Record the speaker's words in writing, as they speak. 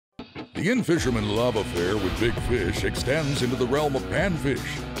The In-Fisherman love affair with big fish extends into the realm of panfish.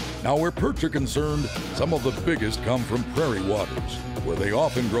 Now, where perch are concerned, some of the biggest come from prairie waters, where they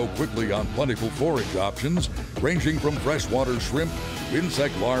often grow quickly on plentiful forage options, ranging from freshwater shrimp,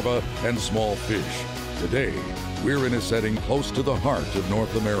 insect larvae, and small fish. Today, we're in a setting close to the heart of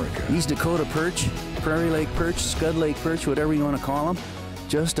North America. East Dakota perch, Prairie Lake perch, Scud Lake perch, whatever you want to call them.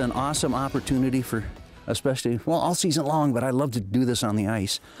 Just an awesome opportunity for, especially, well, all season long, but I love to do this on the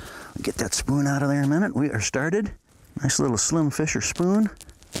ice. Get that spoon out of there in a minute. We are started. Nice little slim fisher spoon.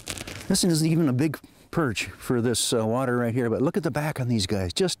 This isn't even a big perch for this water right here, but look at the back on these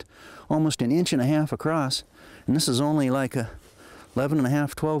guys. Just almost 1.5 inches across. And this is only like a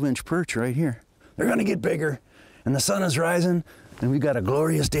 11.5, 12-inch perch right here. They're gonna get bigger, and the sun is rising, and we've got a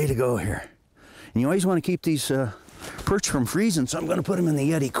glorious day to go here. And you always wanna keep these perch from freezing, so I'm gonna put them in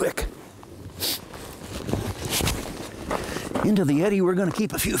the Yeti quick. Into the Yeti, we're gonna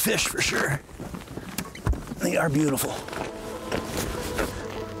keep a few fish for sure. They are beautiful.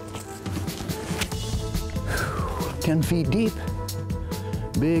 10 feet deep.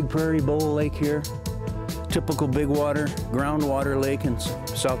 Big Prairie Bowl Lake here. Typical big water, groundwater lake in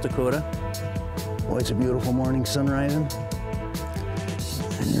South Dakota. Boy, it's a beautiful morning, sun rising.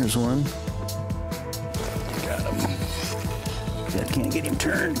 Here's one. Got him. I can't get him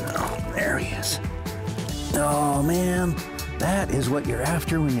turned. Oh, there he is. Oh man, that is what you're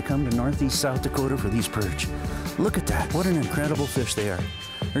after when you come to Northeast South Dakota for these perch. Look at that, what an incredible fish they are.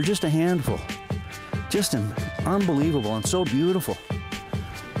 They're just a handful. Just unbelievable and so beautiful.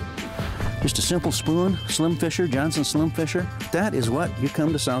 Just a simple spoon, Slim Fisher, Johnson Slim Fisher. That is what you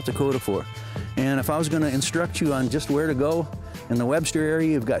come to South Dakota for. And if I was gonna instruct you on just where to go, in the Webster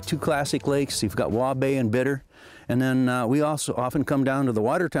area, you've got 2 classic lakes. You've got Waubay and Bitter. And then we also often come down to the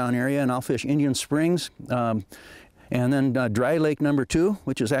Watertown area and I'll fish Indian Springs. And then Dry Lake number 2,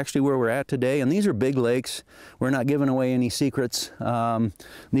 which is actually where we're at today. And these are big lakes. We're not giving away any secrets.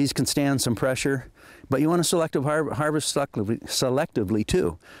 These can stand some pressure. But you want to harvest selectively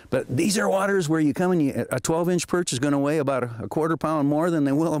too. But these are waters where you come and a 12-inch perch is going to weigh about a quarter pound more than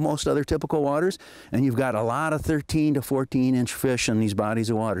they will in most other typical waters. And you've got a lot of 13 to 14-inch fish in these bodies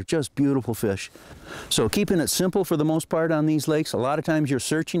of water. Just beautiful fish. So keeping it simple for the most part on these lakes. A lot of times you're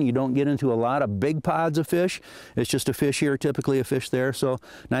searching, you don't get into a lot of big pods of fish. It's just a fish here, typically a fish there. So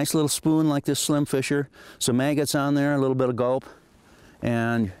nice little spoon like this Slim Fisher. Some maggots on there, a little bit of gulp.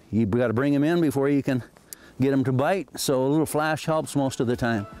 And you've got to bring them in before you can get them to bite, so a little flash helps most of the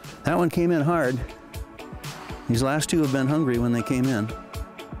time. That one came in hard. These last 2 have been hungry when they came in.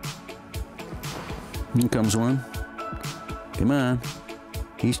 Here comes one. Come on.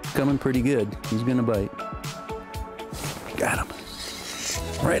 He's coming pretty good. He's gonna bite. Got him.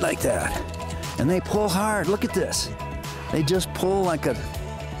 Right like that. And they pull hard. Look at this. They just pull like a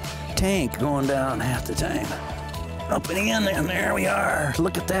tank going down half the time. Up and in, and there we are.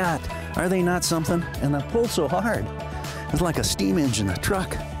 Look at that. Are they not something? And they pull so hard. It's like a steam engine, a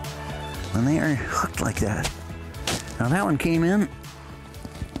truck. And they are hooked like that. Now that one came in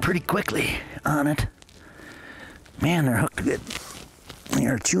pretty quickly on it. Man, they're hooked good. They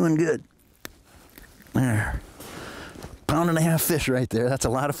are chewing good. There. 1.5 pound fish right there. That's a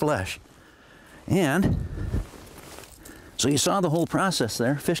lot of flesh. And so you saw the whole process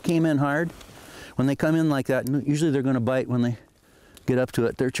there. Fish came in hard. When they come in like that, usually they're going to bite when they get up to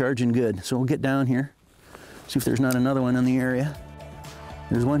it. They're charging good. So we'll get down here, see if there's not another one in the area.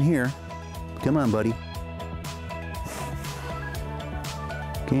 There's one here. Come on, buddy.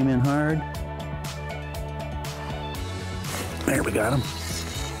 Came in hard. There, we got him.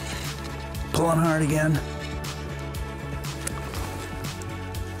 Pulling hard again.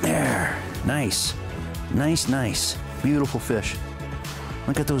 There. Nice. Nice, nice. Beautiful fish.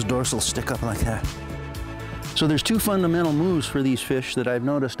 Look at those dorsals stick up like that. So there's 2 fundamental moves for these fish that I've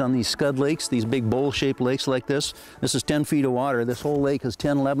noticed on these scud lakes, these big bowl-shaped lakes like this. This is 10 feet of water. This whole lake is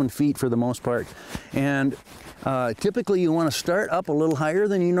 10, 11 feet for the most part. And typically you want to start up a little higher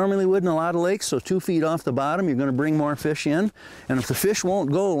than you normally would in a lot of lakes. So 2 feet off the bottom, you're going to bring more fish in. And if the fish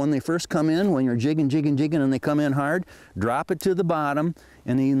won't go when they first come in, when you're jigging, jigging, jigging and they come in hard, drop it to the bottom.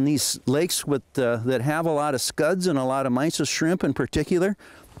 And in these lakes with, that have a lot of scuds and a lot of mysis shrimp in particular,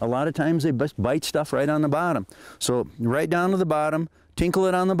 a lot of times they bite stuff right on the bottom. So right down to the bottom, tinkle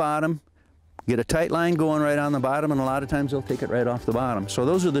it on the bottom, get a tight line going right on the bottom, and a lot of times they'll take it right off the bottom. So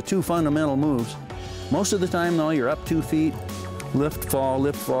those are the 2 fundamental moves. Most of the time though, you're up 2 feet, lift,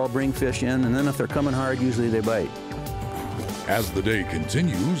 fall, bring fish in, and then if they're coming hard, usually they bite. As the day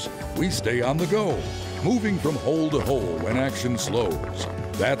continues, we stay on the go, moving from hole to hole when action slows.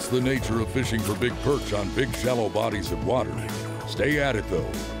 That's the nature of fishing for big perch on big shallow bodies of water. Stay at it though.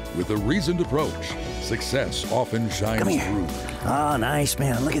 With a reasoned approach, success often shines through. Oh, nice,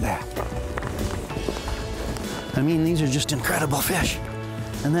 man. Look at that. I mean, these are just incredible fish.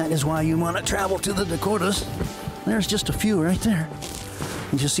 And that is why you want to travel to the Dakotas. There's just a few right there.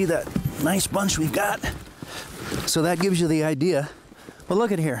 And you see that nice bunch we've got? So that gives you the idea. But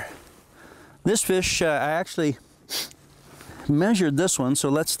look at here. This fish, I actually measured this one. So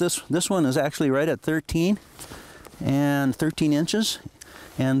this one is actually right at 13 inches.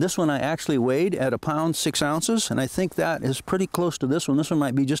 And this one I actually weighed at 1 pound 6 ounces, and I think that is pretty close to this one. This one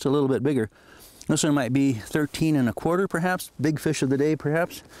might be just a little bit bigger. This one might be 13 1/4 perhaps, big fish of the day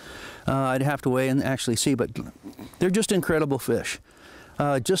perhaps. I'd have to weigh and actually see, but they're just incredible fish.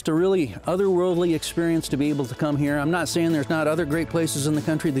 Just a really otherworldly experience to be able to come here. I'm not saying there's not other great places in the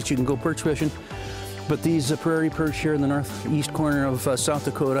country that you can go perch fishing, but these prairie perch here in the northeast corner of South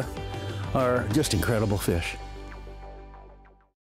Dakota are just incredible fish.